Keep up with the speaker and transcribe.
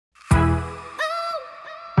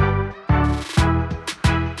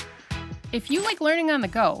If you like learning on the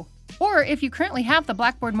go, or if you currently have the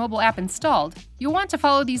Blackboard mobile app installed, you'll want to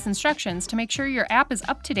follow these instructions to make sure your app is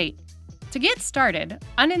up to date. To get started,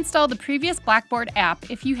 uninstall the previous Blackboard app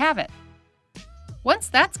if you have it. Once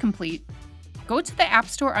that's complete, go to the App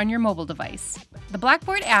Store on your mobile device. The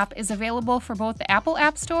Blackboard app is available for both the Apple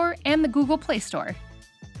App Store and the Google Play Store.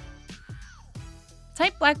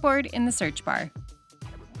 Type Blackboard in the search bar.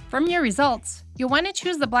 From your results, you'll want to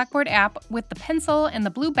choose the Blackboard app with the pencil and the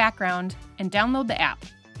blue background and download the app.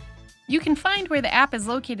 You can find where the app is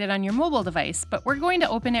located on your mobile device, but we're going to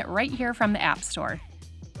open it right here from the App Store.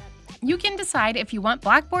 You can decide if you want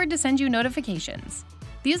Blackboard to send you notifications.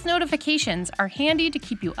 These notifications are handy to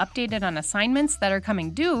keep you updated on assignments that are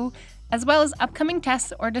coming due, as well as upcoming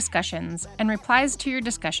tests or discussions and replies to your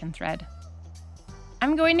discussion thread.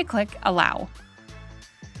 I'm going to click Allow.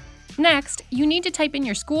 Next, you need to type in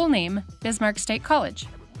your school name, Bismarck State College.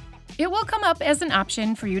 It will come up as an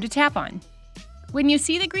option for you to tap on. When you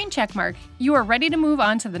see the green check mark, you are ready to move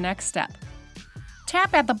on to the next step.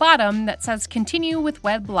 Tap at the bottom that says Continue with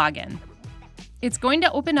Web Login. It's going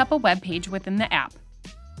to open up a web page within the app.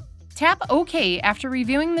 Tap OK after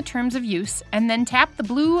reviewing the terms of use, and then tap the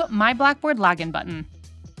blue My Blackboard Login button.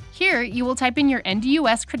 Here, you will type in your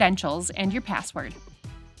NDUS credentials and your password.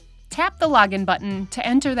 Tap the Login button to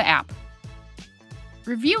enter the app.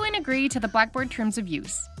 Review and agree to the Blackboard terms of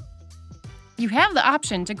use. You have the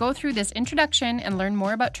option to go through this introduction and learn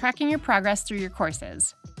more about tracking your progress through your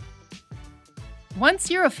courses.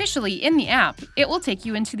 Once you're officially in the app, it will take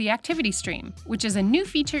you into the activity stream, which is a new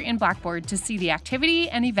feature in Blackboard to see the activity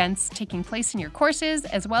and events taking place in your courses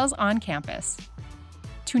as well as on campus.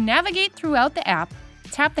 To navigate throughout the app,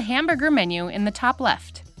 tap the hamburger menu in the top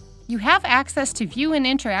left. You have access to view and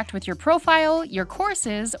interact with your profile, your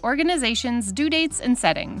courses, organizations, due dates, and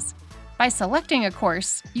settings. By selecting a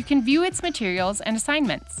course, you can view its materials and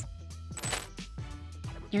assignments.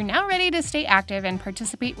 You're now ready to stay active and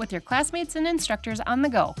participate with your classmates and instructors on the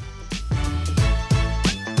go.